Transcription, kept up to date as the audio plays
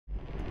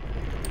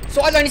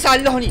Soalan ni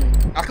salah ni.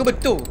 Aku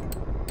betul.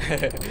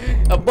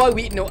 A boy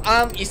with no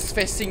arm is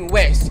facing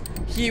west.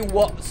 He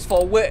walks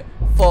forward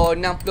for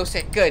 60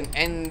 second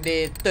and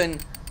they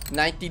turn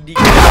 90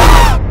 degree.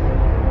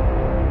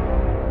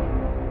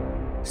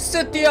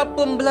 Setiap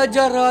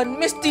pembelajaran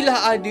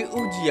mestilah ada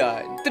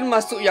ujian,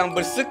 termasuk yang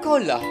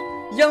bersekolah,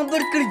 yang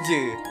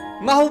bekerja,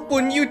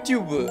 maupun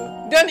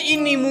YouTuber. Dan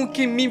ini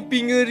mungkin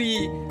mimpi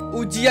ngeri,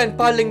 ujian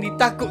paling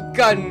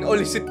ditakutkan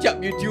oleh setiap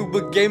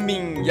YouTuber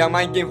gaming yang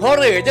main game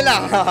horror je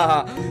lah.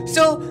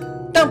 So,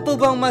 tanpa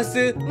buang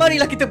masa,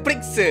 marilah kita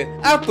periksa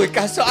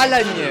apakah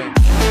soalannya.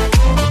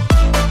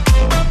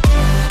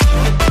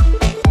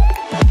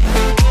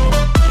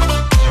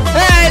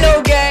 Hello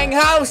gang,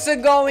 how's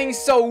it going?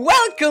 So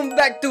welcome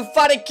back to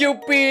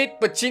FarydCupid,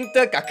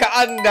 pecinta kakak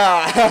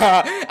anda.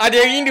 Ada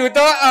yang rindu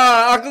tak?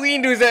 Aku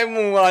rindu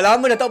sekmu.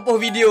 Lama dah tak post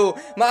video.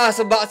 Maaf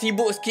sebab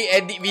sibuk sikit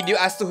edit video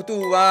asuh tu.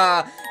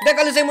 Dan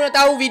kalau saya nak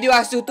tahu video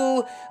asuh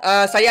tu,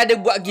 saya ada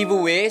buat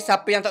giveaway.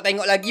 Siapa yang tak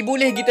tengok lagi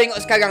boleh pergi tengok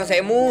sekarang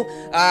sekmu.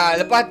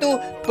 Lepas tu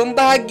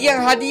pembahagian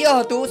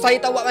hadiah tu saya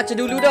tak buat macam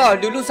dulu dah.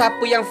 Dulu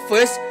siapa yang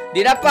first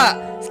dia dapat.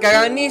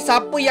 Sekarang ni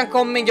siapa yang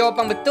komen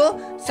jawapan betul,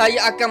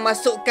 saya akan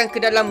masukkan ke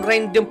dalam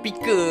random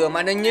picker.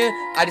 Maknanya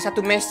ada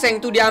satu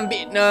meseng tu dia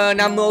ambil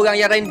nama orang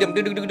yang random.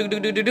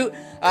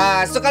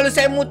 So kalau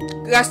saya mu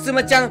rasa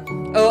macam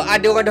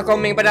ada orang dah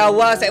komen pada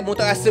awal, saya mu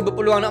tak rasa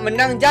berpeluang nak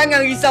menang,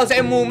 jangan risau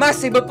saya mu,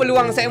 masih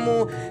berpeluang saya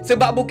mu.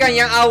 Sebab bukan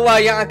yang awal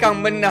yang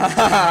akan menang.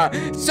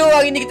 So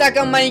hari ni kita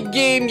akan main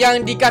game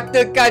yang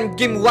dikatakan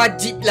game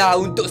wajib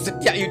lah untuk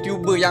setiap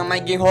YouTuber yang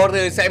main game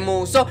horror saya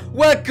mu. So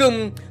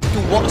welcome to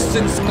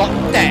Watson Scott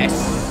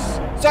Test.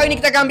 So hari ni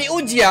kita akan ambil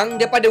ujian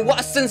daripada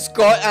Watson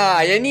Scott.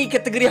 Yang ni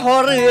kategori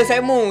horror saya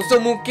mu.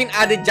 So mungkin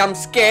ada jump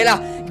scare lah.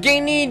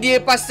 Game ni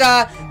dia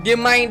pasal dia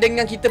main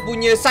dengan kita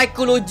punya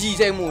psikologi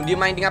saya mu. Dia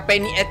main dengan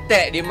panic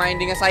attack, dia main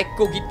dengan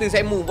psycho kita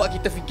saya mu, buat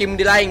kita fikir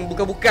benda lain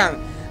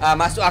bukan-bukan.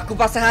 Maksud aku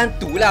pasal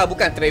hantu lah,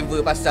 bukan travel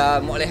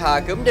pasal Mok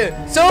Leha ke benda.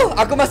 So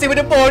aku masih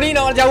berdepan ni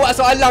nak jawab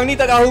soalan ni,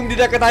 tak tahu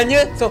dia dah akan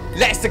tanya. So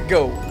let's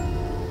go.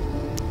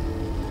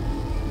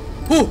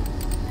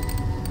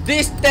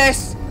 This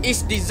test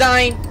is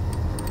designed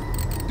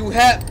to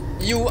help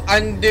you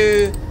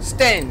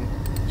understand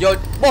your...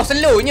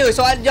 slownya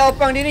soal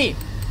jawapan dia ni.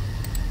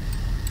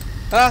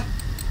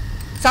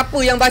 Siapa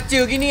yang baca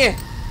gini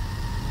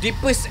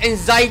Deepest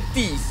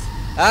anxieties.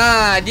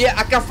 Dia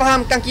akan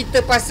fahamkan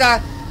kita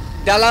pasal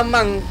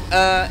dalaman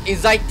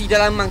anxiety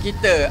dalaman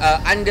kita.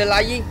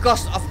 Underlying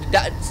cause of the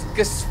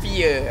darkest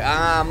fear.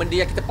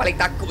 Benda yang kita paling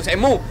takut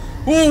sekmu.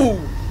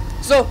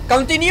 So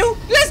continue,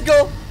 let's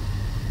go.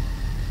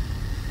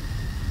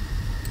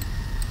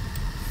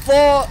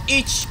 For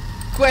each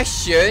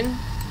question,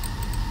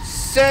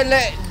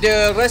 select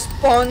the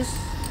response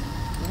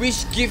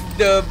which give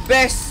the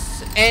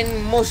best and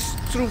most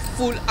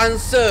truthful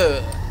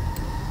answer.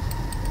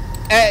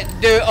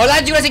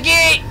 Laju lah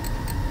sikit.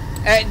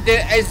 At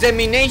the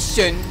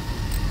examination,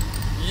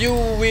 you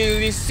will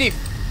receive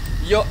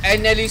your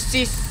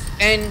analysis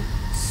and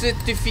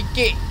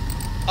certificate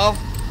of...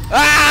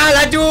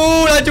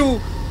 Laju.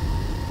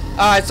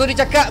 So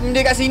dia cakap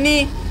benda kat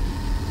sini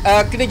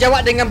kena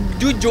jawab dengan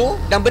jujur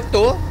dan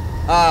betul.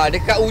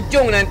 Dekat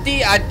ujung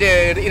nanti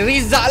ada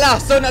result lah.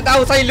 So nak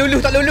tahu saya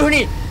lulus tak lulus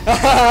ni.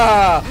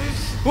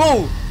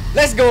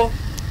 Let's go.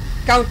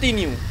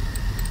 Continue.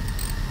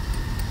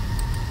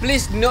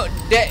 Please note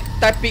that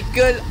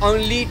typical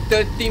only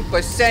 13%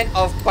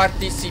 of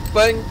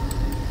participants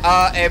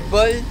are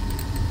able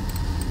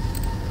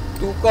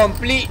to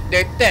complete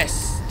the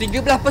test.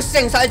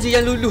 13% saja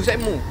yang lulus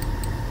sekmu.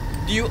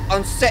 Due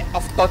onset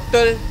of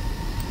total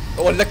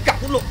lekat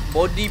dulu,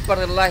 body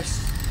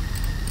paralyzed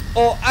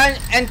or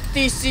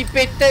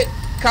unanticipated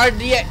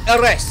cardiac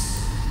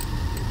arrest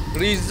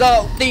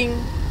resulting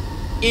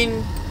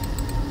in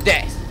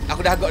death.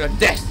 Aku dah agak dah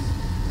death.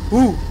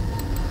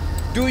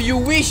 Do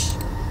you wish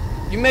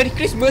Merry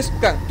Christmas?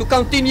 Bukan. To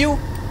continue?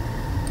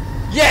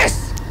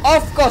 Yes,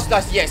 of course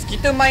lah, yes.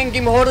 Kita main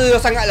game horror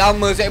sangat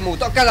lama sekmu.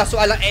 Takkanlah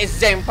soalan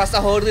exam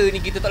pasal horror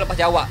ni kita tak lepas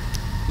jawab.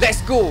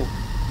 Let's go.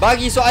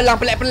 Bagi soalan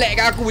pelik-pelik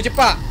kat aku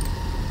cepat.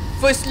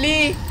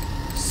 Firstly,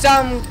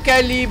 some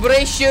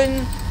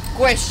calibration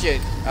question.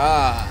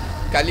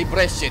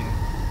 Calibration.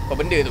 Apa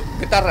benda tu?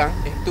 Getarang?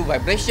 Tu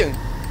vibration.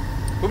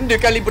 Apa benda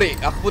calibrate?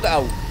 Aku pun tak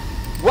tahu.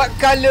 What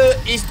color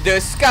is the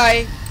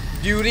sky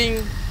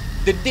during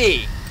the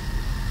day?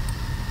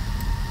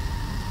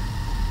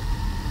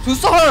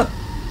 Susah lah.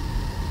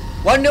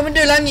 Warna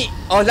benda langit.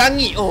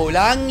 Langit.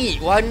 Langit.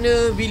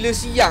 Warna bila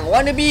siang.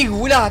 Warna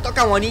biru lah.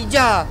 Takkan warna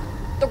hijau.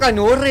 Takkan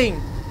orange.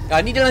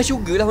 Ni dalam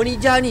sugar lah warna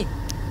hijau ni.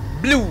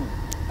 Blue.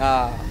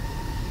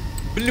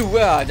 Blue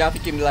lah. Jangan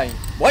fikir benda lain.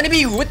 Warna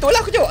biru. Betul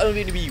lah aku jawab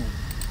warna biru.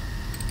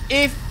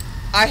 If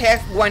I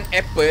have one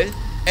apple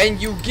and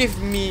you give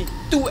me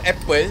 2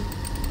 apple,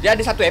 dia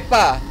ada 1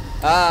 apple.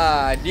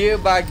 Dia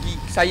bagi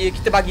saya,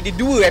 kita bagi dia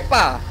 2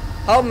 apple.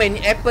 How many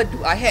apple do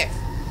I have?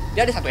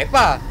 Dia ada 1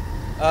 apple.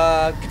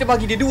 Kita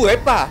bagi dia 2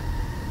 apple.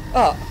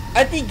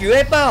 Ada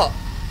 3 apple.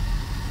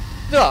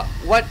 Betul tak?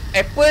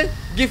 1 apple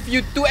give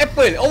you 2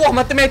 apple. Oh,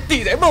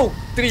 matematik sekmu.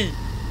 3.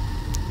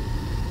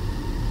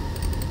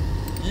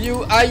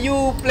 Are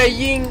you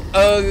playing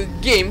a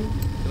game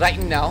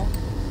right now?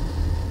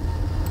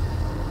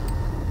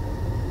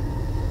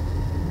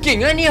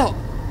 Game lah ni tau.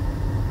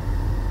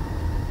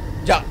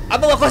 Sekejap,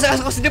 apa aku rasa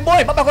sedih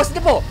boy? Apa aku rasa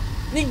sedih boy?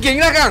 Ni game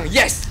lah kang.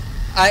 Yes,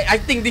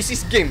 I think this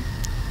is game.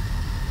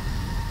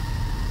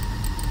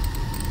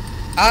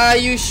 Are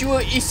you sure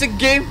it's a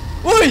game?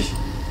 Ui,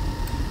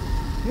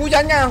 mu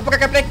jangan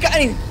pakai plekat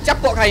ni.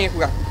 Capok kain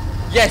aku kang.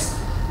 Yes.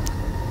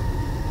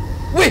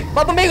 Weh,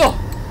 apa merah?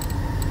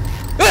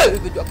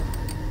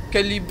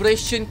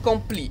 Calibration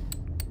complete.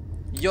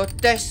 Your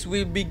test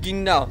will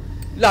begin now.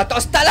 Lah,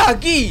 tak start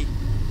lagi.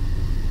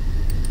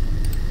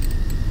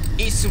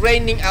 It's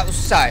raining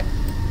outside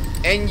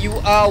and you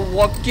are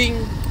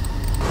walking.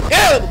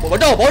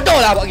 Bodoh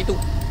lah buat gitu.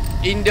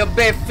 In the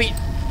bare feet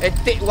and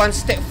take 1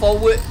 step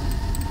forward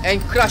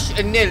and crush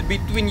a nail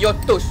between your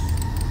toes.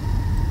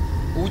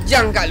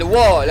 Hujang kat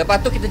luar. Lepas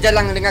tu kita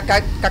jalan dengan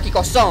kaki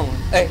kosong.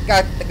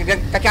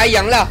 Kaki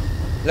ayang lah.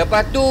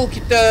 Lepas tu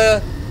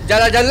kita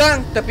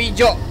jalan-jalan tepi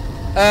jok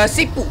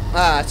sipu.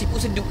 Sipu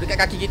sedup dekat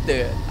kaki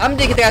kita.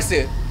 Ambil kita rasa.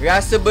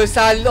 Rasa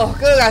bersalah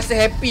ke, rasa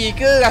happy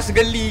ke, rasa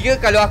geli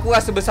ke? Kalau aku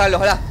rasa bersalah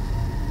lah.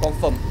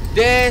 Confirm.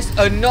 There's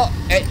a knock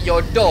at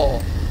your door.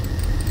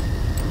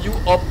 You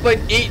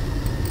open it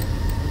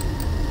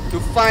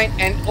to find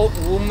an old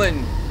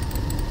woman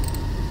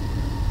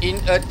in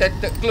a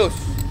tattered clothes.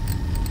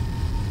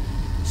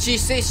 She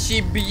says she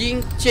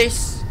being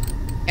chased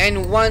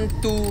and want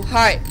to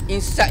hide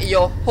inside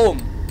your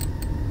home.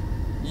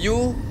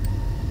 You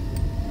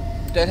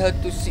tell her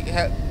to seek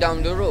help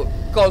down the road.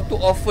 Call to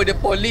offer the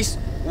police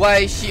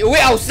while she away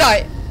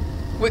outside.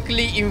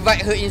 Quickly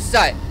invite her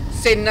inside.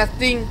 Say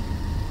nothing.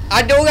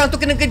 Ada orang tu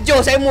kena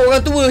kejar saya mu,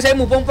 orang tua saya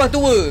mu, perempuan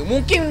tua.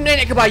 Mungkin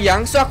nenek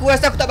kebayang, so aku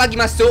rasa aku tak bagi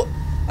masuk.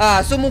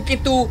 So mungkin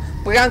tu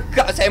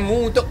perangkap saya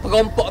mu untuk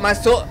perompok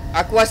masuk.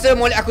 Aku rasa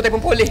molek aku telefon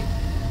polis.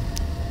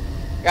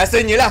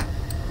 Rasanya lah.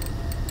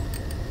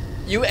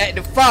 You at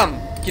the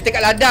farm. Kita kat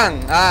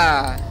ladang.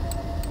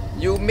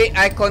 You make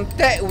eye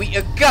contact with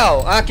a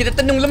cow. Kita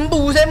tenung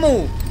lembu saya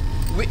mu.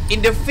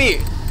 In the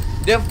field.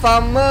 The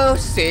farmer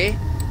say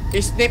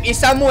his name is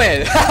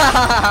Samuel.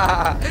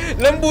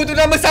 Lembu tu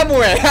nama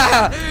Samuel.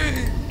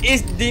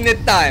 It's dinner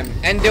time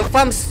and the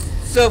farm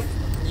serve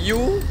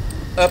you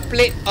a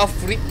plate of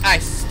ribeye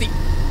steak.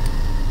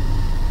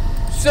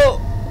 So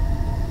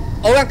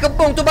orang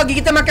kebun tu bagi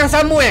kita makan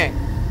Samuel.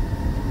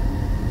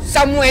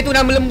 Samuel tu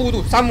nama lembu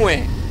tu,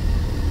 Samuel.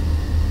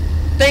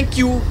 Thank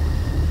you.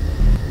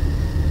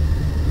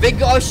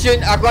 Vega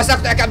Ocean. Aku rasa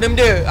aku tak cakap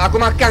benda-benda. Aku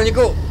makan je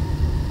kot.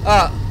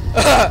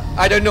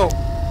 I don't know.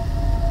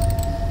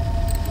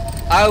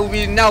 I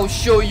will now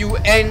show you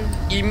an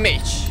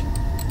image.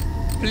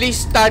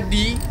 Please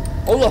study.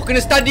 Allah, kena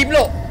study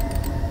pula.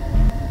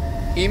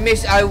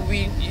 Image I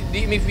will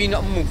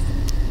not move.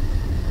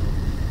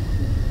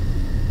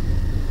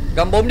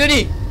 Gambar benda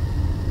ni.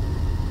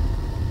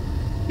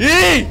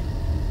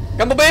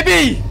 Gambar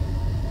baby.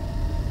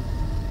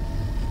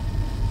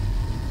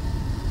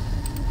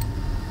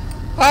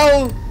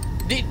 How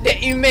did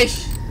that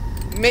image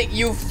make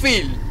you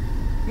feel?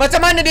 Macam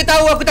mana dia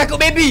tahu aku takut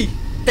baby?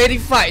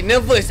 Terrified,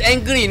 nervous,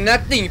 angry,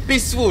 nothing,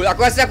 peaceful.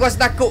 Aku rasa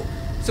takut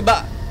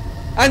sebab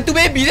hantu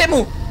baby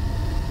sekmu.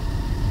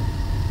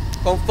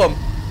 Confirm.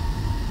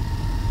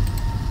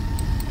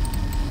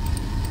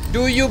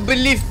 Do you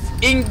believe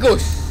in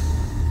ghosts?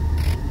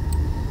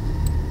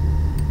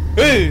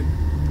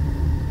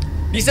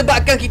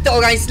 Disebabkan kita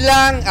orang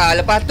Islam,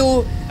 lepas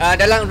tu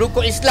dalam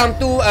rukun Islam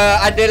tu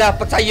adalah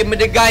percaya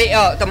mendegai,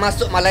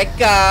 termasuk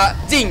malaikat,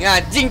 jin.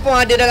 Jin pun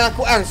ada dalam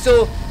Al-Quran.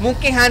 So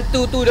mungkin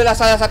hantu tu adalah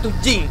salah satu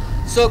jin.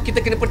 So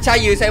kita kena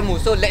percaya Samu.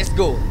 So let's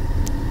go.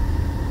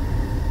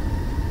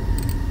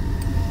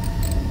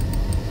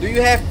 Do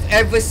you have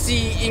ever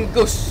seen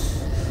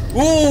ghosts?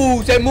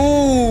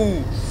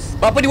 Samu.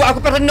 Bapa dia buat aku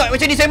paranoid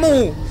macam ni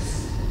Samu.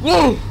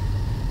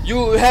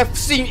 You have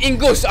seen in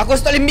ghosts. Aku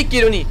rasa tak boleh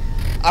mikir tu ni.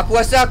 Aku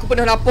rasa aku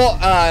pernah nampak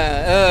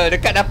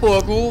dekat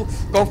dapur aku.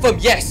 Confirm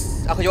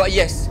yes. Aku jawab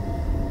yes.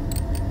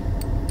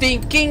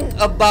 Thinking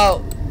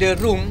about the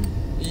room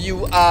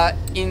you are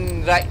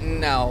in right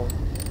now.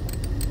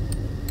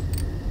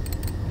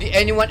 Did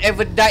anyone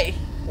ever die?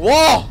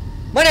 Wah,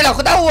 manalah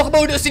aku tahu aku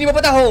baru duduk sini berapa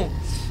tahun.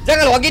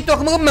 Janganlah gitu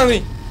aku meremang ni.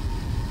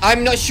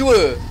 I'm not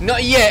sure. Not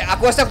yet.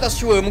 Aku rasa aku tak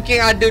sure.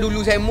 Mungkin ada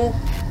dulu Samu.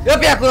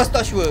 Tapi aku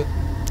rasa tak sure.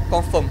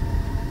 Confirm.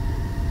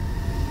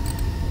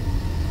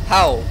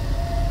 How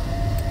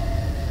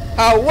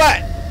what?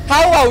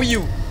 How are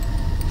you?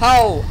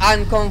 How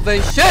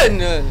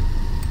unconventional.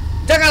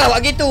 Janganlah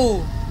buat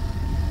gitu.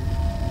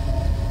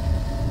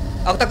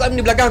 Aku takut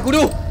ni belakang aku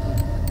tu.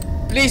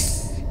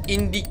 Please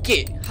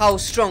indicate how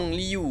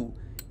strongly you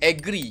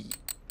agree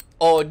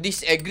or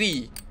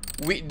disagree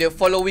with the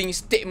following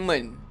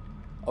statement.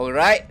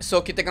 Alright,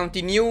 so kita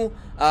continue.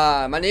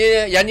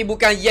 Maknanya yang ni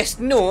bukan yes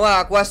no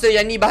lah. Aku rasa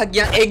yang ni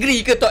bahagian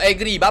agree ke tak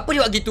agree. Apa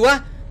dia buat gitu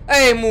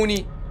mu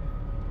ni.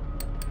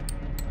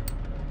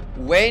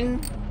 When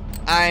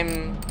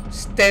I'm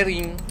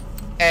staring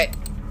at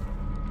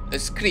a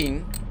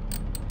screen,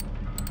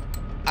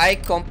 I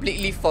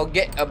completely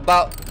forget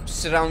about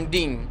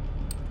surrounding.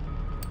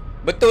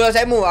 Betul lah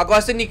sekmu. Aku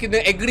rasa ni kena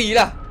agree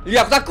lah.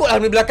 Ya, aku takut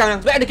lah benda belakang.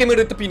 Sebab ada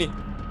kamera tepi ni.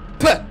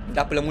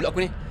 Dah apalah mulut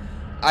aku ni.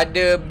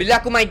 Bila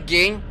aku main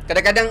game,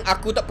 kadang-kadang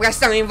aku tak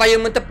perasan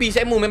environment tepi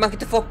sekmu. Memang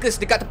kita fokus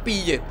dekat tepi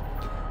je.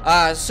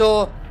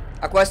 So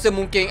aku rasa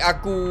mungkin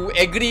aku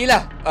agree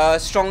lah.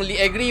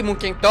 Strongly agree,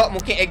 mungkin tak,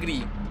 mungkin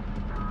agree.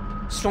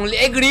 Strongly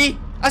agree?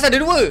 Asal ada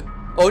dua?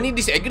 Oh, ni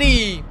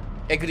disagree.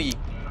 Agree.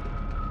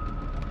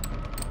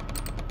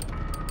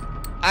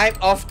 I'm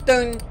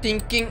often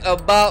thinking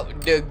about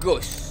the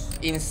ghost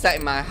inside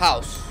my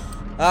house.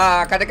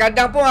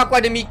 Kadang-kadang pun aku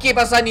ada mikir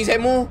pasal ni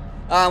sekmu.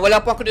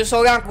 Walaupun aku duduk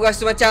seorang, aku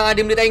rasa macam ada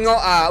benda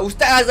tengok.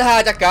 Ustaz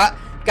Azhar cakap,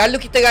 kalau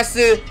kita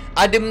rasa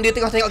ada benda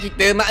tengok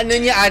kita,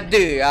 maknanya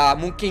ada.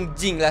 Mungkin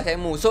jin lah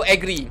sekmu. So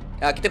agree.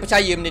 Kita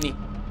percaya benda ni.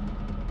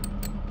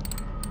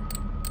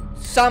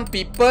 Some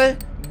people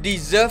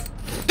deserve.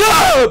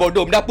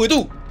 Bodoh, benda apa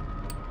tu?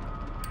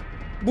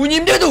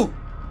 Bunyi benda tu.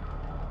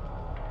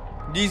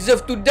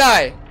 Deserve to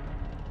die.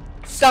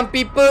 Some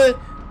people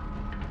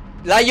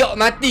layak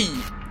mati.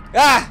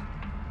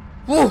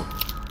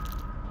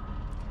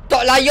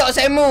 Tak layak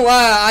sekmu.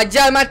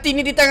 Ajal mati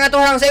ni di tangan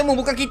Tuhan sekmu.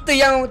 Bukan kita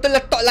yang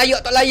tak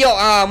layak.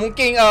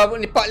 Mungkin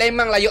Pak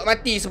Lemang layak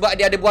mati sebab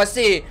dia ada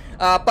buasir.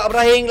 Pak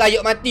Ibrahim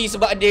layak mati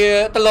sebab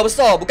dia telur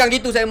besar. Bukan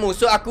gitu sekmu.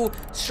 So aku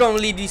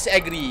strongly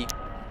disagree.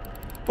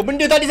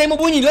 Benda tadi sekmu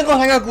bunyi lengkah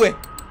tangan aku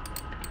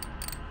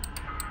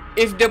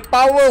If the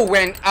power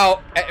went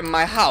out at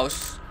my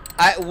house,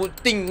 I would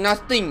think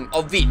nothing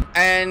of it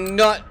and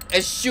not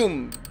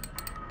assume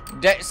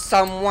that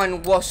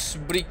someone was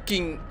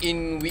breaking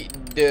in with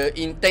the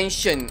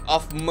intention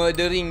of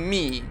murdering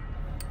me.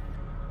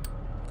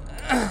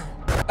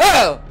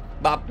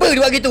 Bapa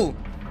dia buat gitu?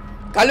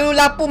 Kalau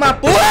lapu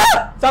mapu,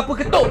 siapa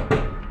ketuk?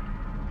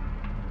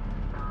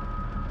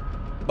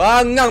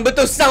 Bangang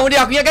betul sound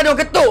dia. Aku ingatkan dia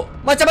orang ketuk.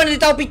 Macam mana dia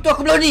tahu pintu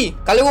aku belah ni?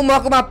 Kalau rumah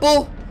aku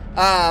mapu,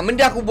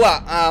 benda aku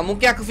buat.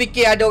 Mungkin aku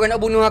fikir ada orang nak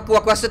bunuh aku.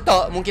 Aku rasa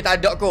tak. Mungkin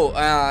tak ada kot.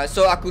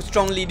 So aku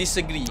strongly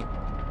disagree.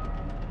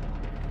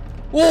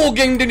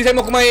 Geng dia ni saya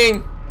mau aku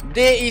main.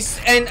 There is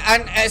an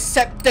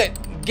unaccepted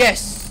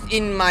guest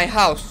in my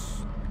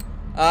house.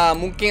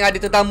 Mungkin ada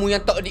tetamu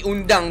yang tak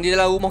diundang di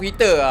dalam rumah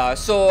kita.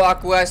 So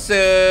aku rasa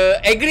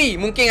agree.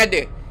 Mungkin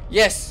ada.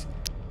 Yes.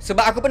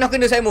 Sebab aku pernah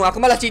kena saya mau.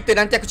 Aku malah cerita.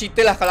 Nanti aku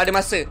ceritalah kalau ada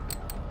masa.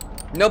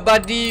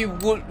 Nobody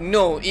would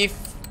know if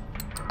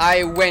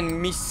I went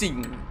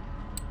missing.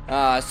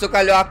 So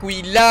kalau aku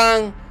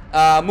hilang,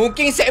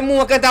 mungkin sekmu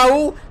akan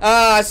tahu.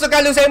 So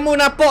kalau sekmu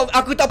nampak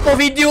aku tak post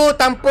video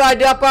tanpa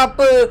ada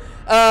apa-apa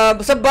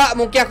sebab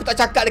mungkin aku tak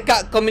cakap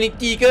dekat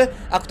community ke,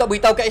 aku tak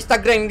beritahu kat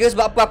Instagram ke,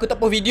 sebab apa aku tak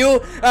post video,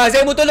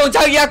 sekmu tolong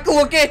cari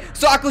aku, okay?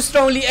 So aku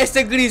strongly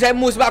disagree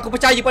sekmu sebab aku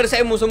percaya pada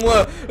sekmu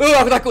semua.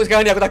 Aku takut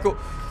sekarang ni, aku takut.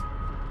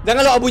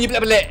 Janganlah bunyi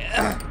pelik-pelik.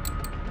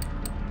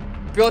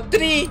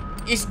 Poetry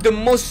is the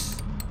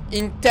most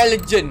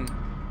intelligent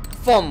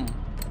form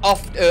of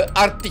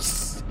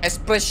artist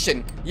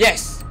expression.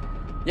 Yes.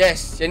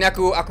 Yang ni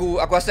aku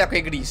rasa aku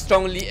agree.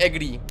 Strongly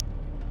agree.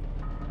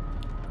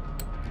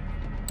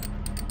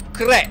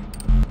 Correct.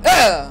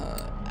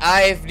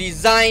 I've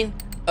designed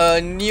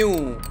a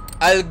new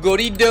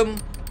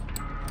algorithm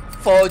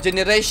for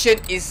generation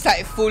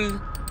insightful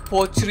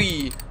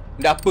poetry.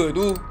 Benda apa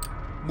tu?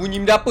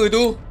 Bunyi benda apa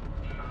tu?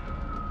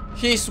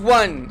 Here's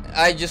one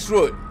I just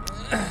wrote.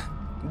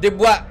 Dia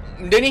buat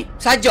benda ni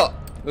saja.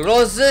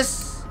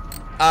 Roses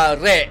are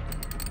red,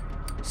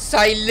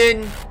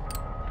 silent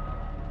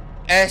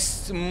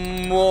as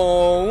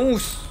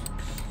mouse.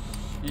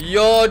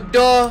 Your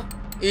door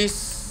is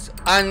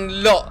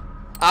unlocked.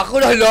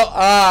 Aku dah lock.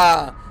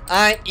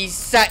 I'm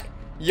inside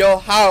your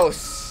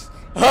house.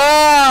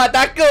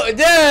 Takut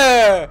je.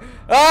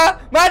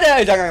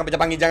 Mana? Jangan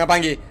panggil.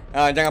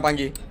 Jangan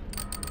panggil.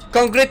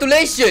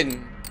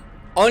 Congratulations.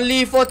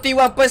 Only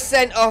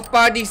 41% of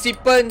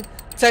participants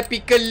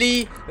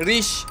typically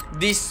reach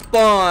this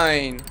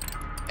point.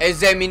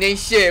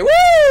 Examination.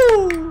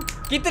 Woo!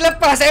 Kita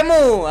lepas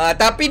sekmu.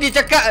 Tapi dia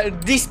cakap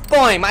this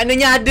point,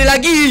 maknanya ada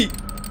lagi.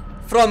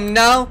 From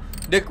now,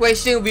 the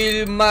question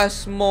will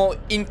much more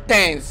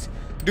intense.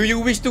 Do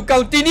you wish to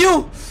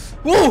continue?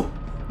 Woo!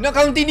 Nak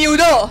continue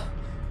tak?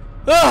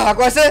 Aku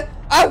rasa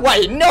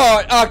why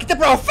not? Kita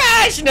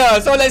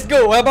professional. So let's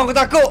go. Walaupun aku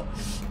takut,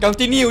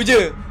 continue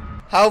je.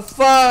 How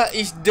far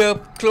is the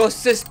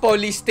closest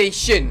police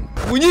station?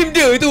 Bunyi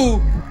benda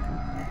tu.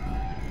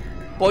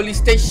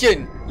 Police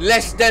station.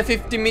 Less than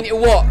 15 minute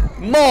walk.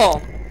 More.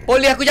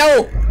 Polis aku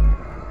jauh.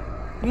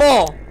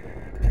 More.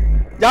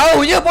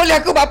 Jauh je polis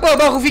aku. Apa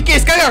baru aku fikir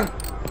sekarang.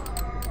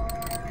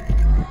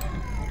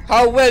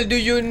 How well do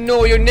you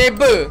know your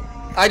neighbor?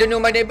 I don't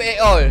know my neighbor at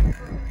all.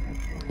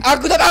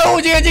 Aku tak tahu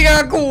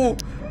jiran-jiran aku.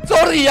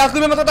 Sorry, aku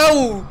memang tak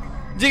tahu.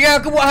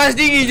 Jiran aku buat hal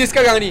sendiri je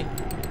sekarang ni.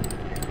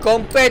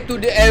 Compared to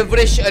the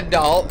average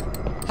adult,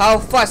 how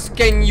fast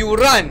can you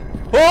run?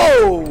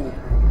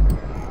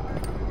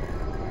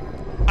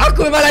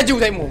 Aku memang laju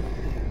sekmu.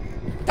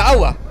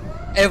 Tahu lah.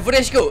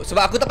 Average kot.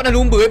 Sebab aku tak pernah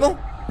lumba pun.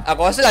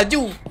 Aku rasa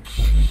laju.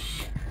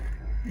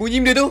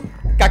 Bunyi benda tu.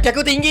 Kaki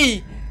aku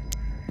tinggi,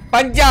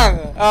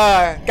 panjang.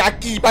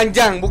 Kaki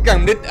panjang.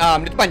 Bukan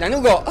benda tu panjang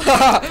juga.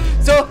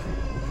 So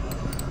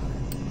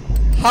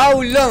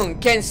how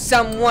long can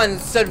someone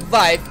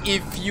survive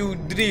if you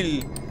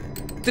drill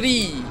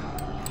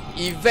 3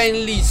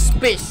 evenly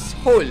spaced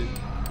hole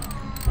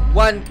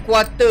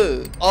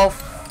 1/4 of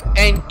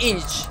an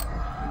inch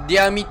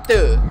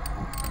diameter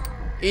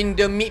in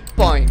the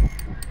midpoint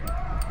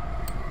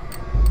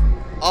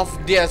of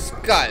their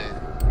skull?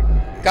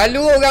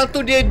 Kalau orang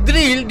tu dia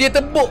drill, dia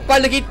tebuk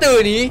kepala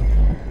kita ni,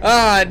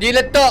 dia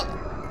letak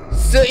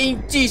 1.5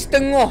 inci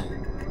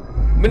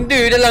benda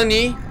dalam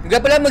ni,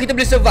 berapa lama kita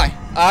boleh survive?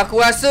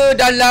 Aku rasa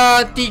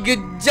dalam 3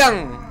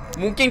 jam.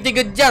 Mungkin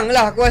 3 jam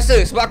lah aku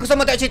rasa. Sebab aku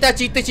sama tak cerita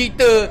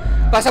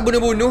pasal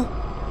bunuh-bunuh.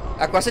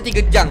 Aku rasa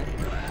 3 jam.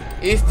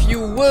 If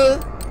you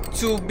were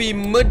to be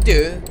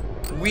murdered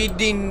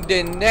within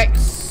the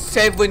next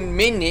 7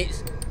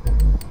 minutes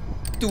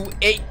to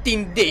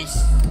 18 days,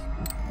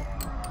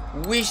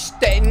 which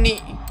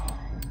technique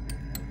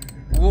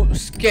would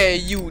scare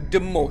you the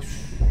most?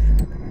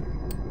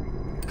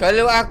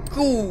 Kalau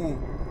aku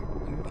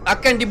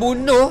akan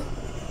dibunuh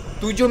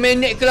 7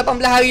 minit ke 18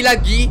 hari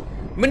lagi,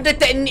 benda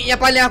teknik yang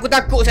paling aku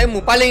takut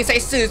sekmu, paling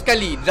seksa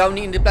sekali.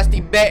 Drowning in the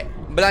plastic bag,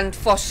 blunt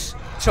force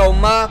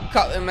trauma,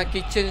 cut in my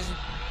kitchen,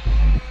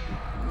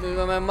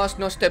 my mouse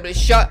no stable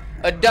shot,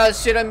 a dull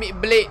ceramic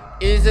blade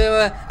is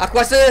aku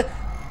rasa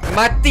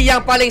mati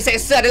yang paling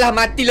seksa adalah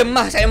mati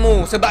lemah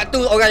sekmu. Sebab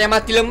tu orang yang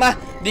mati lemah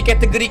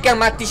dikategorikan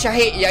mati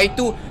syahid,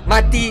 iaitu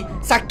mati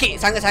sakit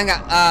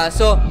sangat-sangat.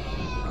 So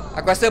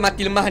aku rasa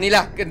mati lemah ni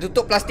lah.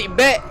 Tutup plastik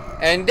bag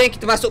and then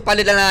kita masuk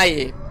kepala dalam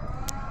air.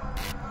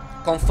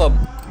 Confirm.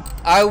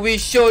 I will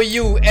show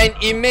you an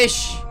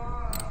image.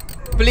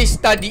 Please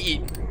study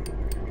it.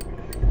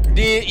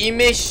 The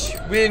image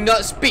will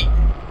not speak.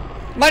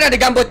 Mana ada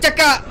gambar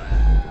cakap?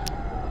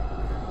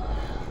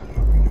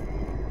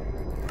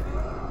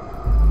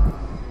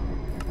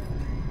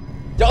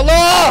 Ya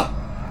Allah!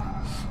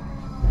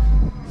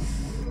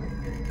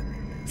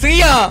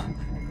 Seria!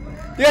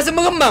 Dia rasa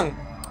meremang.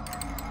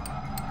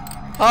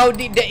 How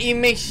did the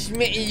image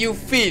make you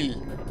feel?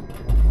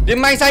 Dia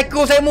main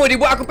psycho saya semua. Dia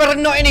buat aku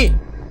paranoid ni.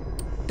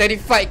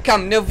 Terrified,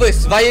 calm,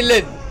 nervous,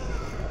 violent.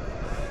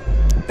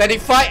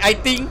 Terrified, I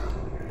think.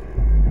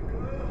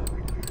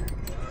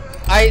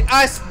 I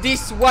ask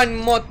this one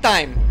more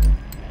time.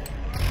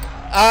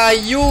 Are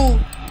you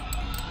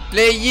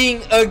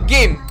playing a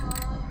game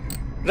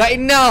right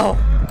now?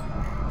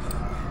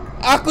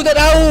 Aku tak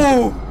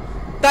tahu.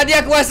 Tadi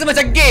aku rasa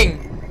macam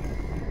geng.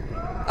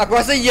 Aku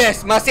rasa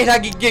yes, masih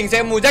lagi geng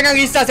Sekmu. Jangan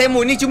risau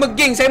Sekmu, ni cuma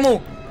geng Sekmu.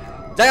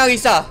 Jangan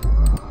risau.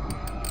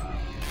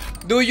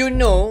 Do you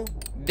know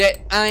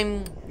that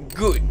I'm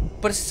good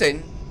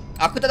person?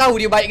 Aku tak tahu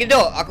dia baik ke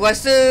tak. Aku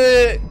rasa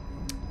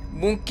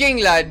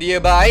mungkinlah dia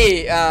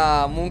baik.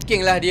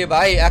 Mungkinlah dia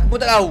baik. Aku pun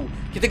tak tahu.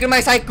 Kita kena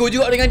main psycho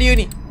juga dengan dia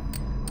ni.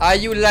 Are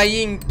you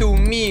lying to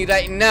me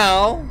right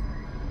now?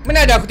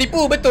 Mana ada aku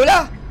tipu, betul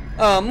lah.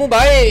 Mu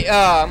baik,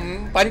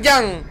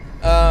 panjang,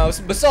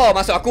 besar.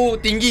 Maksud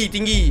aku tinggi,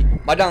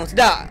 badan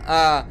sedap.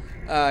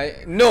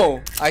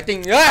 No, I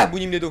think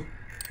bunyi benda tu.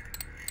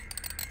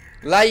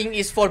 Lying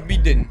is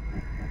forbidden.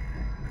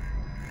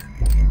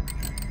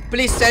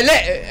 Please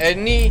select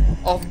any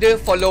of the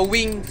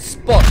following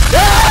spots.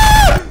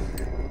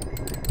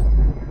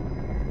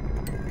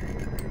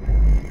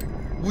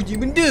 Bunyi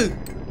benda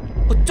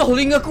pecah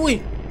telinga aku ni.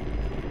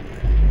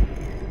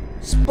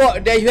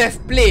 Sport that you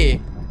have played: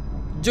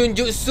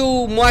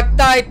 Junjutsu, Muay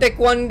Thai,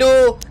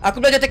 Taekwondo.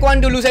 Aku belajar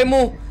Taekwondo dulu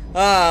Sekmu.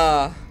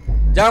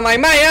 Jangan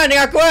main-main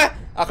dengan aku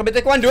Aku belajar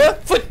Taekwondo.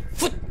 Foot.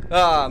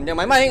 Jangan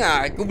main-main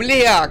Aku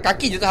boleh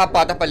kaki je tak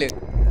apa atas kepala.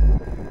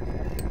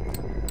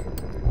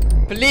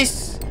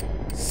 Please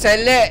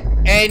select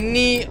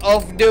any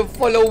of the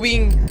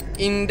following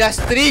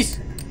industries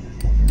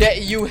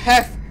that you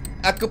have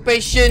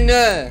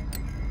occupational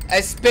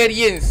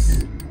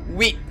experience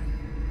with.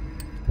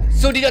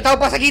 So dia tak tahu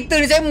pasal kita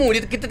ni Sekmu.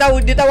 Dia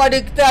tahu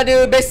kita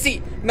ada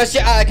basic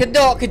masyarakat,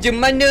 kedok, kerja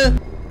mana,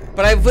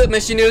 private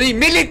machinery,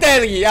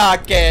 military,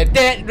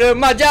 cadet,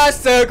 remaja,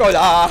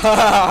 sekolah.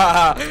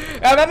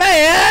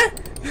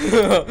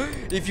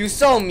 If you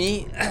saw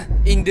me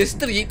in the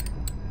street,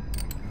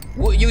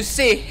 would you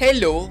say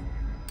hello?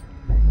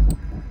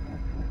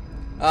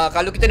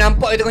 Kalau kita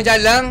nampak di tengah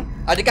jalan,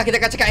 adakah kita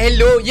akan cakap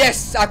hello?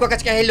 Yes, aku akan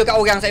cakap hello kat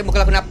orang Sekmu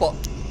kalau aku nampak.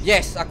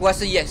 Yes, aku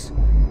rasa yes.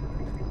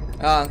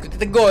 Kita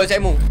tegur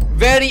Sekmu.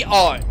 Very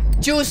odd.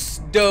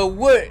 Choose the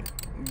word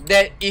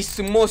that is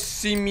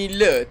most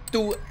similar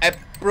to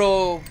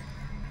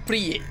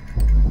appropriate.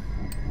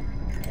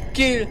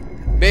 Kill,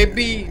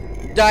 baby,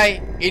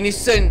 die,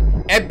 innocent,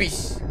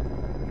 abyss.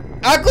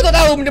 Aku tak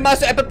tahu benda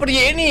maksud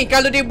appropriate ni.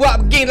 Kalau dia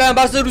buat game dalam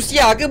bahasa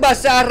Rusia ke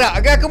bahasa Arab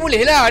ke, aku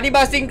boleh lah. Ni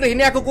bahasa Inggeris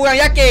ni aku kurang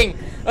yakin.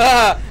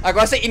 Aku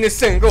rasa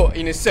innocent kot.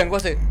 Innocent aku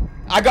rasa.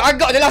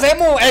 Agak-agak je lah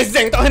Sekmu.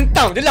 Exam tak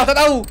hentam je lah,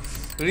 tak tahu.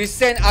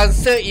 Recent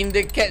answer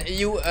indicate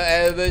you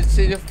ever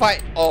fight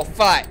or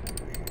fight.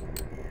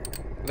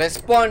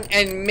 Respond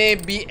and may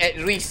be at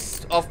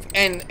risk of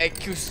an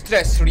acute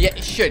stress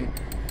reaction.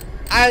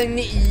 I'll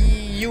need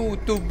you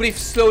to breathe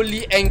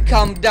slowly and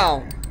calm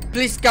down.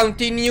 Please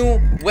continue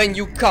when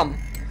you come.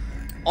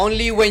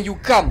 Only when you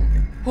come.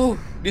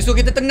 Dia suruh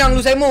kita tenang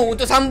dulu sekmu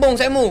untuk sambung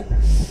sekmu.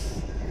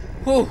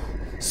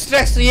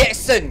 Stress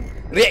reaction.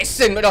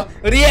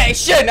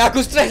 Reaction. Aku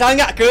stress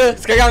sangat ke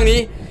sekarang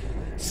ni?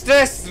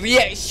 Stress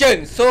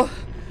reaction. So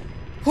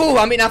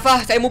ambil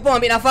nafas. Sekmu pun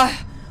ambil nafas.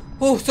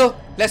 So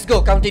let's go,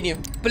 continue.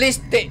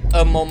 Please take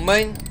a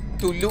moment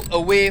to look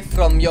away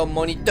from your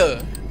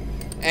monitor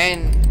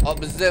and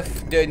observe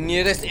the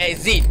nearest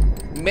exit.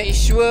 Make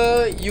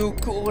sure you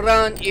could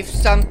run if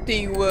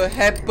something will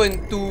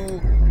happen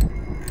to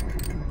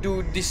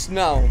do this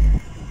now.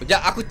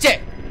 Sekejap, aku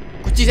check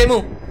kunci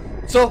sekmu.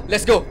 So,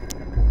 let's go.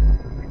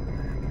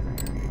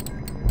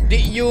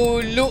 Did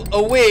you look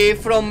away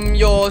from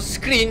your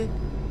screen?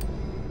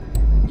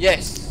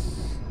 Yes.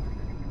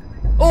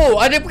 Oh,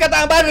 ada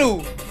perkataan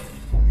baru.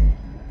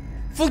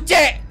 Full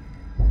check.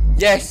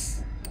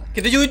 Yes.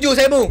 Kita jujur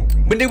sekmu.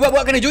 Benda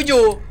buat-buat kena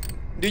jujur.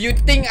 Do you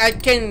think I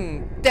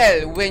can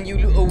tell when you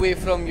look away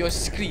from your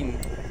screen?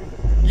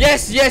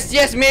 Yes,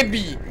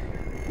 maybe.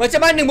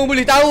 Macam mana mu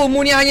boleh tahu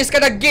mu ni hanya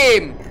sekadar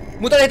game?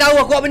 Mu tak boleh tahu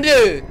aku buat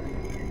benda.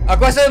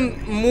 Aku rasa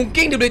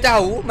mungkin dia boleh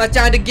tahu.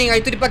 Macam ada geng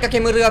hari tu dia pakai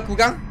kamera aku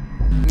kan?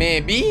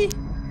 Maybe.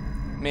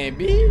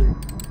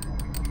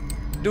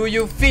 Do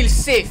you feel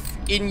safe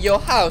in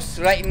your house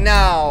right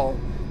now?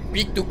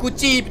 Pintu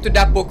kunci, pintu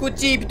dapur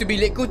kunci, pintu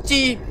bilik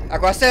kunci.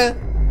 Aku rasa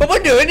apa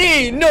benda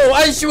ni? No,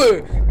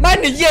 unsure.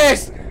 Mana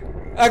yes?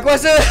 Aku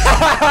rasa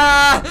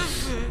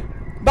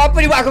Bapa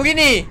dia buat aku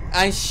gini?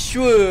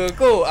 Unsure.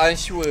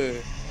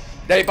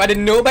 Daripada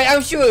no, baik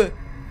unsure.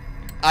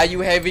 Are you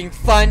having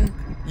fun?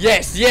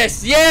 Yes.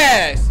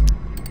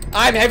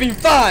 I'm having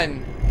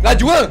fun.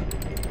 Laju ke?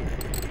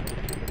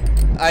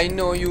 I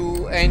know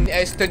you an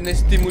external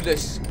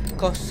stimulus.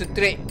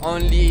 Concentrate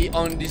only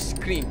on the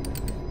screen.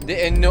 There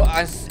are no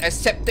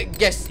unaccepted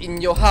guests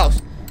in your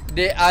house.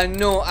 There are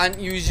no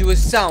unusual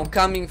sound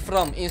coming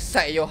from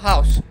inside your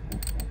house.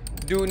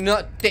 Do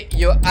not take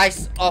your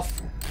eyes off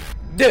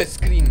the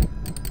screen.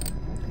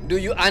 Do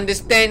you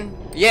understand?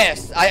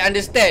 Yes, I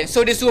understand.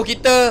 So dia suruh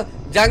kita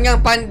jangan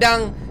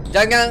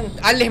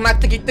alih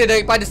mata kita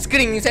daripada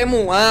skrin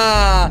sekmu.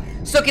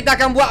 So kita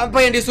akan buat apa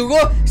yang dia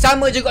suruh.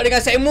 Sama juga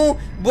dengan sekmu.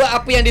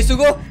 Buat apa yang dia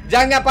suruh.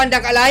 Jangan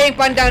pandang kat lain,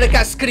 pandang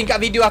dekat skrin kat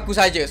video aku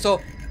saja. So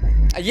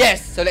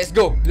yes, so let's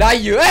go.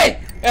 Liar.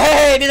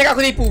 Dia cakap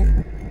aku tipu.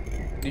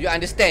 Do you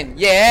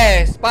understand?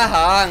 Yes,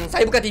 faham.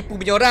 Saya bukan tipu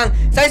punya orang.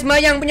 Saya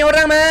semayang punya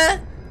orang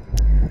mah.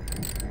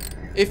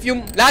 If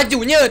you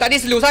lajunya tadi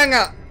slow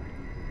sangat.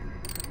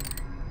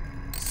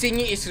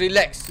 Singing is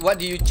relaxed.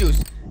 What do you choose?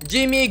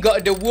 Jimmy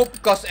got the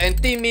whoop cause and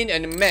Timmy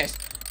and the mess.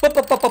 Pop.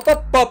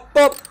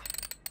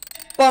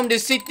 From the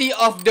city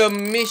of the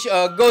mish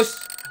ghost.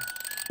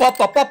 Pop.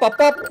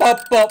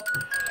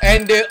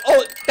 And the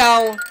old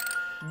town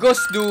goes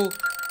to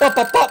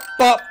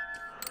pop.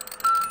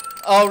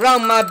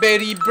 Around my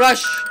berry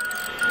brush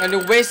and the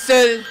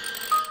whistle.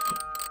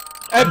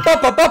 And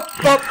pop.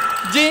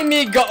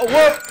 Jimmy got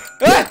whoop.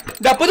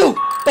 Dah apa tu?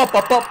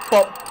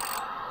 Pop.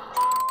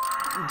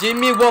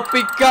 Jimmy will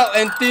pick out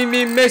and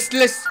Timmy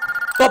messless.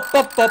 Pop.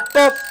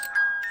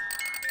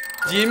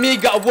 Jimmy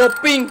got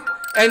whooping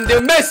and the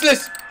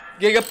messless.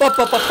 Giga pop.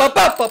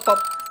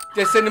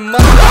 Just in the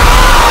mouth.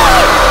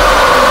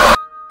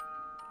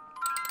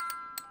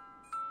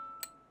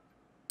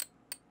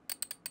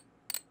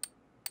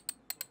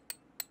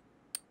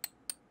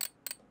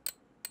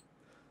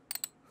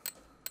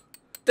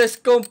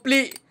 Test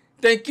complete.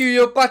 Thank you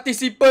your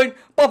participant.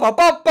 Pop.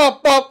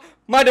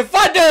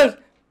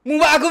 Motherfucker. Mu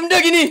buat aku benda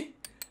gini.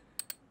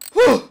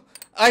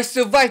 I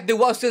survived the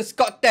Watson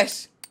Scott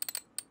test.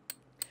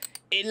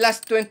 It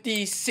lasts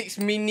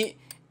 26 minutes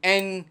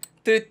and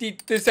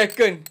 32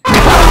 seconds.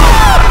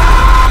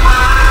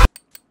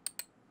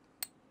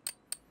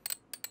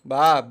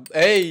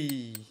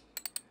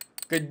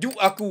 Kejut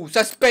aku.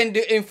 Suspend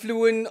the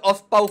influence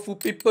of powerful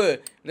people.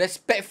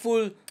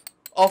 Respectful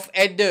of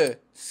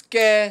other.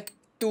 Scared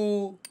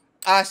to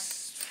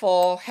ask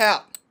for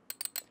help.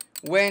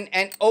 When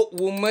an old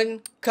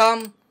woman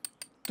come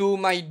to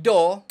my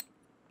door,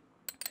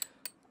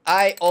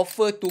 I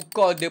offer to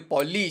call the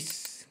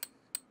police.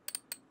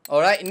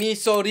 Alright, ni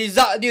so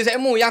result dia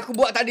sekmu yang aku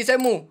buat tadi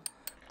sekmu.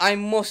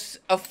 I'm most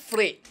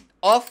afraid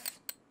of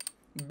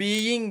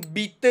being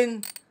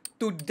beaten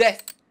to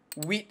death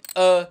with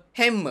a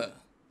hammer.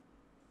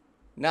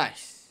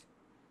 Nice.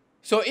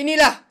 So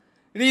inilah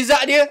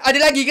result dia.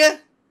 Ada lagi ke?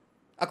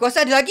 Aku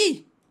rasa ada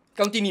lagi.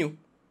 Continue.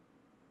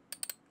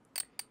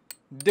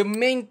 The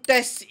main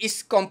test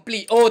is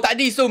complete. Oh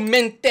tadi so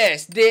main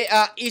test. There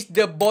is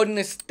the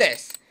bonus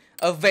test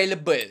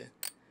available.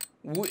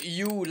 Would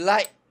you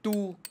like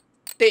to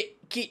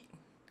take it?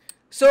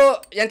 So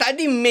yang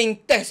tadi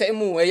main test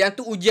sekmu.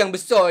 Yang tu ujian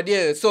besar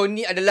dia. So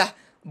ni adalah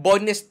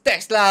bonus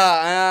test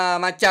lah.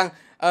 Macam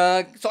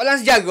soalan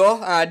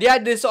sejarah. Dia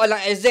ada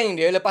soalan exam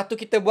dia. Lepas tu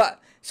kita buat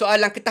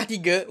soalan kertas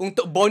 3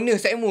 untuk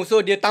bonus sekmu.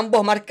 So dia tambah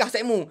markah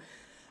sekmu.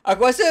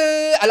 Aku rasa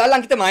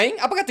alang-alang kita main.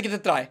 Apa kata kita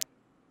try?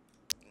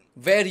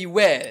 Very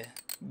well.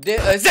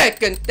 The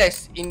second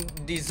test in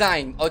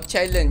design or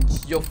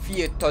challenge your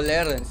fear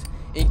tolerance.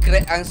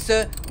 Incorrect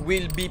answer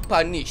will be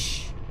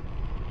punished.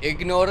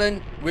 Ignorant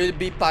will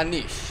be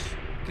punished.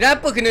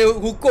 Kenapa kena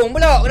hukum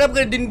pula?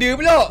 Kenapa kena denda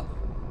pula?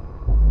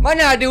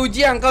 Mana ada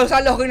ujian kalau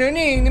salah kena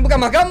ni? Ni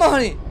bukan mahkamah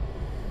ni.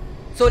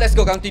 So let's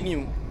go,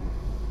 continue.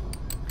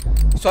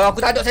 Suara aku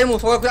tak ada, Semu.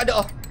 Suara aku tak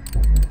ada.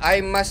 I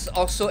must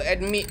also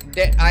admit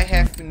that I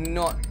have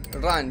not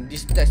run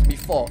this test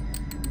before.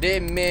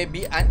 There may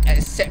be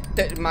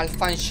unaccepted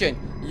malfunction.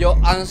 Your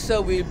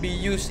answer will be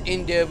used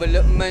in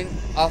development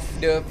of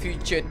the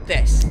future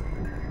test.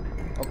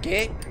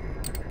 Okay.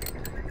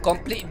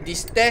 Complete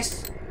this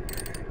test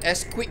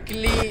as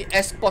quickly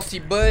as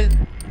possible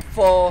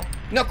for...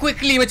 Not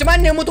quickly, macam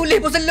mana mu tulis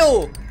pun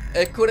slow.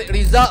 Accurate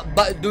result,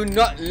 but do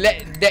not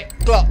let that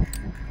clock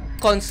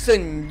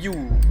concern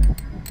you.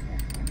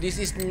 This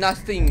is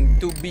nothing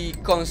to be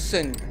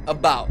concerned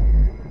about.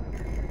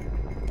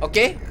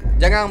 Okay?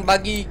 Jangan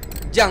bagi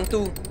jang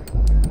tu.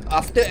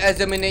 After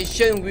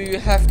examination, we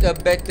will have a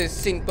better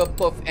simple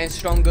perf and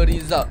stronger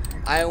result.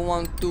 I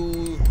want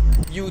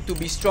you to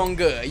be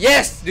stronger.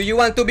 Yes! Do you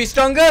want to be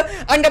stronger?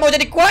 Anda mau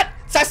jadi kuat?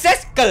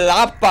 Sukses?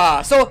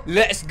 Kelapa. So,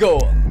 let's go.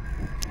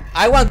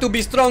 I want to be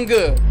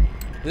stronger.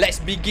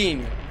 Let's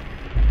begin.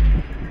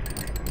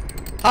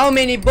 How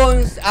many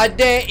bones are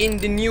there in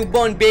the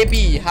newborn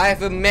baby? I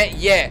haven't met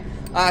yet.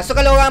 So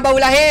kalau orang baru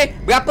lahir,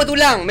 berapa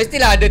tulang?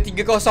 Mestilah ada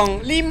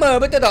 305.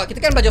 Betul tak?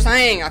 Kita kan belajar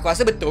sains. Aku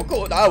rasa betul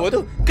kot. Tahu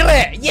tu.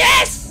 Correct.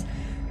 Yes!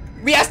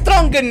 We are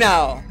stronger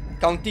now.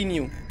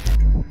 Continue.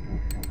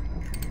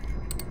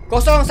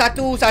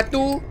 0112.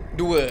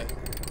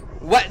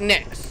 What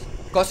next?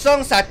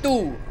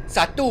 0112.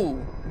 2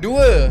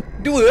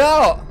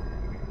 tau.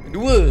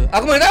 2.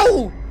 Aku mana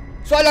tahu.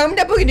 Soalan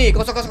benda apa gini?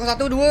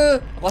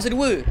 0012. Aku rasa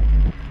 2.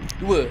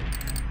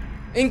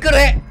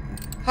 Incorrect.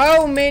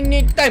 How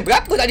many time?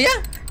 Berapa tadi ya?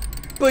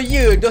 Per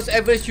year those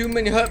average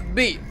human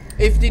heartbeat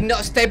if they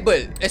not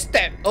stable. A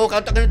step. Oh,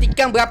 kalau tak kena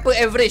tikam berapa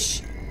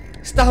average?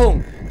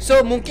 Setahun.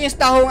 So mungkin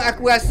setahun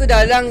aku rasa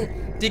dalam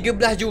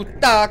 13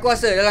 juta. Aku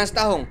rasa dalam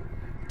setahun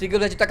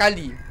 13 juta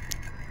kali.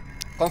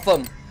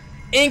 Confirm.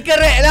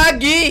 Incorrect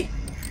lagi.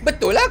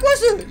 Betul lah aku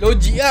rasa.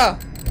 Logik lah.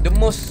 The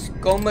most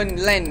common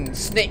land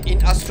snake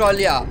in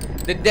Australia,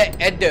 the dead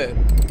adder.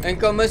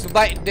 Encomers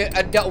bite the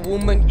adult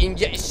woman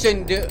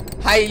injection the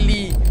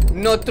highly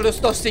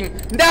notrostosing.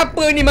 Dah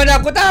apa ni, mana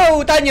aku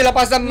tahu? Tanyalah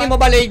pasal ni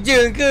Mobile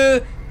Legend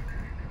ke?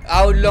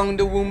 How long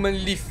the woman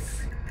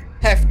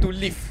have to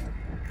live?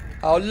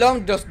 How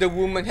long does the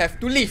woman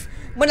have to live?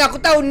 Mana aku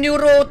tahu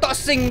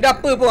neurotoxin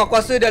dah apa pun. Aku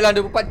rasa dalam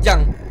 24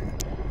 jam.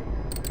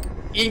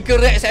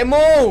 Incorrect,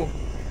 Sekmu.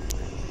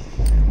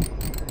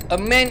 A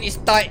man is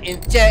tied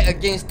in chair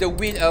against the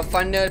wheel. A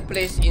funnel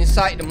placed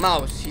inside the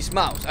mouse. His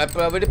mouse. I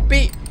probably the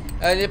peak.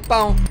 The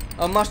pound.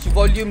 A much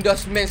volume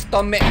does man's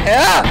stomach.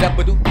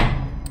 Apa tu?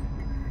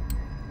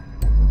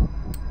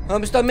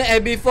 Stomach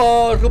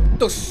before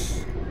ruptus.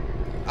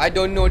 I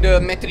don't know the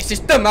metric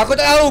system. Aku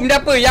tak tahu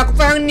benda apa. Yang aku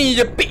faham ni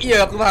je. Peak je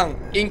aku faham.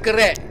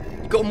 Incorrect.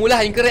 Ikut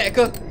mula incorrect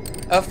ke?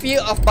 A fear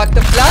of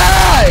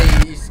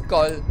butterfly is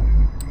called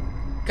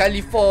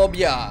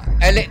caliphobia.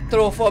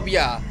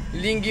 Electrophobia.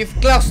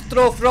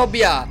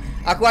 Claustrophobia.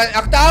 Aku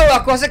tahu.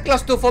 Aku rasa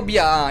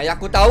claustrophobia. Yang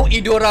aku tahu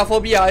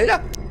idorafobia je lah.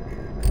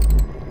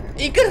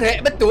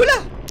 Incorrect. Betul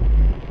lah.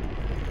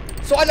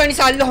 Soalan ni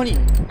salah ni.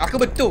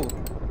 Aku betul.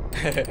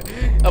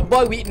 A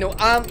boy with no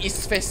arm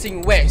is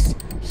facing west.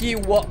 He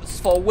walks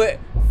forward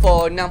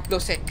for 60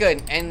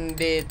 seconds and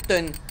they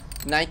turn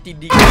 90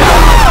 degrees.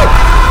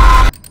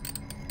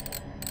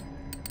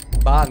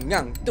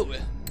 Bangang tu.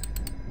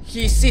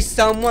 He sees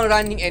someone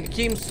running at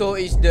him, so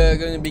is the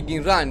gonna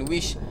begin run.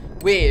 Which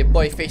way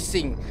boy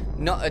facing?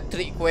 Not a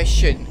trick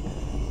question.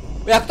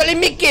 Weh, aku tak boleh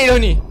mikir dah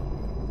ni.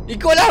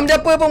 Ikutlah benda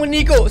apa pun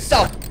ni ikut.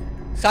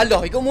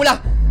 Salah, ikut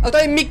mula. Aku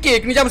tak boleh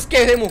mikir, kena jump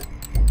scare saya mu.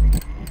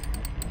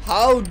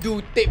 How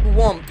do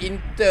tapeworm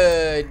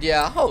enter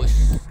their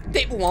house?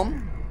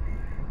 Tapeworm?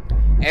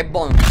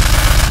 Airborne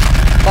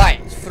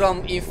bites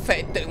from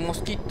infected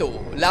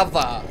mosquito.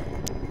 Lava.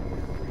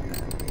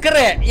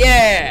 Correct,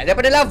 yeah.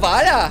 Daripada lava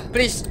lah.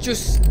 Please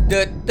choose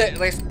the third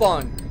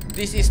response.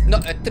 This is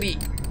not a trick.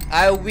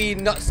 I will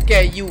not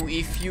scare you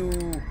if you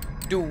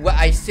do what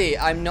I say.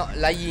 I'm not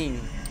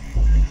lying.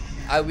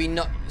 I will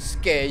not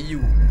scare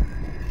you.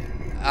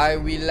 I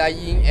will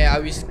lying and I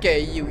will scare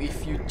you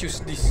if you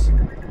choose this.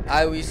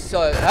 I will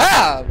solve.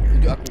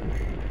 Hidup aku.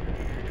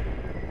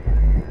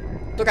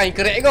 Tu kan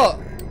incorrect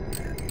kok.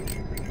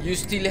 You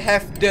still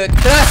have the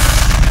trust.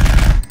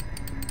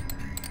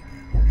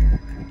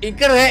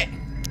 Incorrect.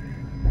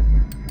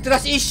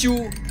 Trust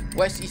issue.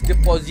 What is the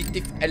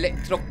positive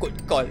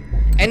electrocode called?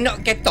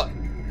 Anode cathode.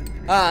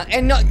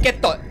 Anode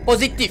cathode.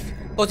 Positive.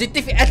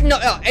 Positive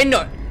anode lah.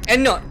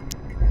 Anode.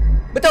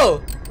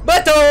 Betul.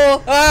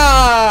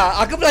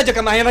 Aku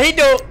belajarkan mahir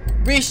hidup.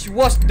 Which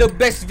was the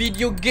best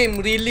video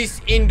game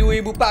released in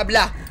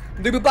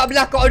 2014?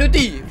 2014 Call of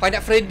Duty. Find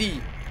out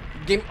Freddy.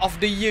 Game of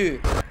the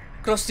year.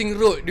 Crossing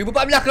Road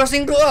 2014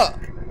 Crossing Road tak?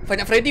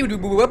 Final Freddy 2000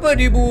 berapa?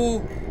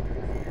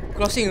 2000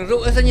 Crossing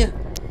Road rasanya.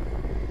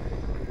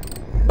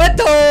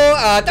 Betul.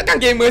 Takkan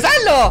gamer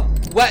salah.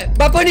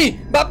 Bapa ni?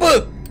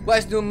 Bapa?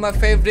 What's my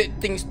favorite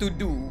things to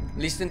do?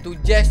 Listen to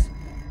jazz.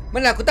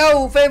 Mana aku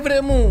tahu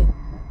favorite mu?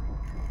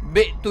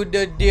 Back to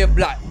the dear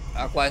blood.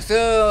 Aku rasa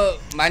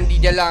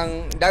mandi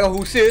dalam darah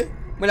rusa.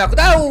 Mana aku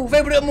tahu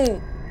favorite mu?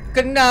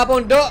 Kena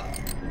pun dok.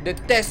 The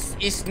test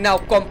is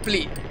now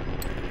complete.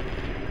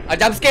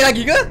 Jump scare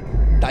lagi ke?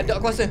 Tak ada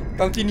aku rasa.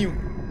 Continue.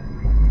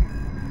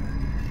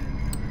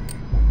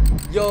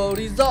 Your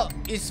result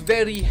is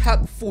very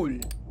helpful.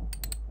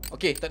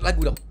 Okay, tak ada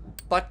lagu dah.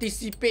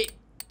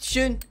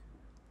 Participation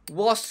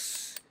was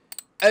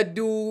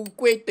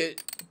adequate.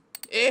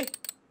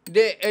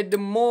 There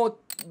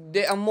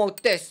are more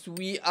tests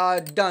we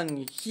are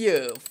done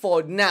here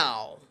for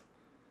now.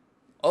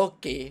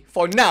 Okay,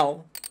 for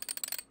now.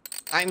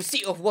 I'm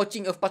sick of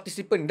watching a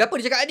participant. Apa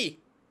dia cakap tadi?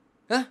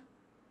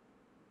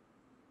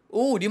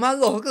 Oh, dia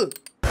marah ke?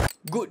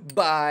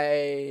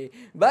 Goodbye.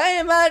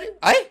 Bye, mother.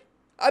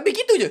 Habis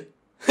gitu je?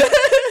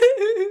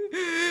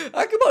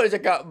 Aku baru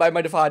cakap bye,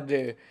 mother,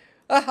 father.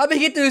 Habis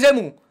gitu,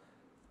 sekmu.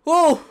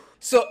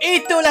 So,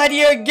 itulah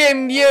dia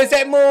game dia,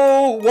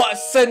 sekmu.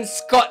 Watson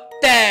Scott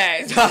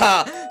Test.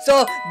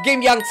 So, game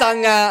yang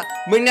sangat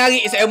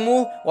menarik,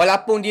 sekmu.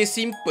 Walaupun dia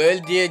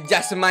simple, dia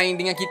just main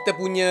dengan kita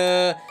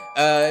punya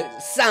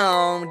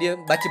sound, dia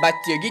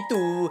baca-baca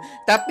gitu.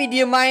 Tapi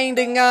dia main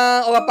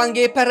dengan orang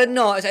panggil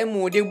paranoid,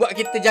 sekmu. Dia buat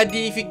kita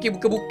jadi fikir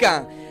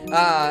buka-buka.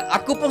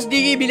 Aku pun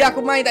sendiri bila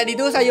aku main tadi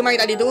tu, saya main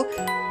tadi tu,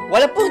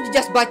 walaupun dia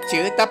just baca,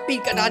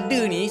 tapi kat dada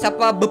ni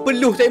siapa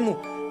berpeluh, sekmu.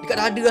 Dekat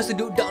dada rasa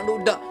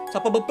dudak-dudak.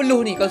 Siapa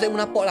berpeluh ni, kalau sekmu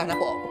nampak lah,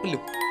 nampak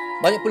berpeluh.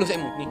 Banyak peluh,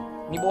 sekmu.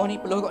 Ni bawah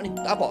ni peluh kot ni.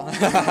 Tak apa.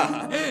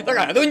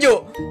 Takkan nak tunjuk.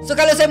 So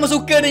kalau saya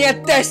suka dengan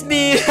test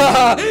ni,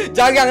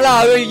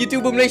 jaranglah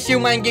YouTuber Malaysia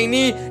main game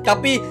ni.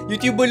 Tapi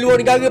YouTuber luar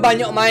negara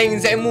banyak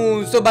main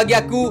sekmu. So bagi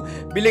aku,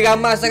 bila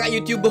ramai sangat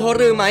YouTuber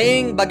horror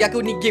main, bagi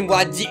aku ni game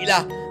wajib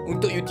lah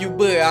untuk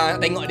YouTuber.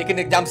 Tengok dia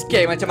kena jump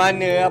scare macam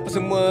mana, apa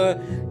semua.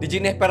 Dia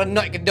jenis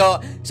paranoid ke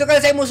tak. So kalau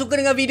saya suka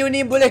dengan video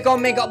ni, boleh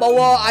komen kat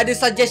bawah. Ada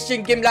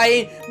suggestion game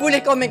lain, boleh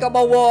komen kat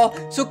bawah.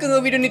 Suka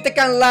dengan video ni,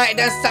 tekan like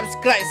dan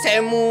subscribe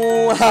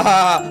sekmu.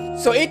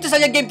 So itu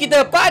saja game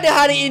kita pada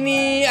hari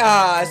ini.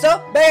 So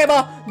bye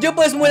bye.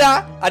 Jumpa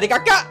semula. Ada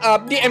kakak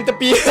DM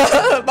tepi.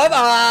 Bye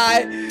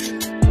bye.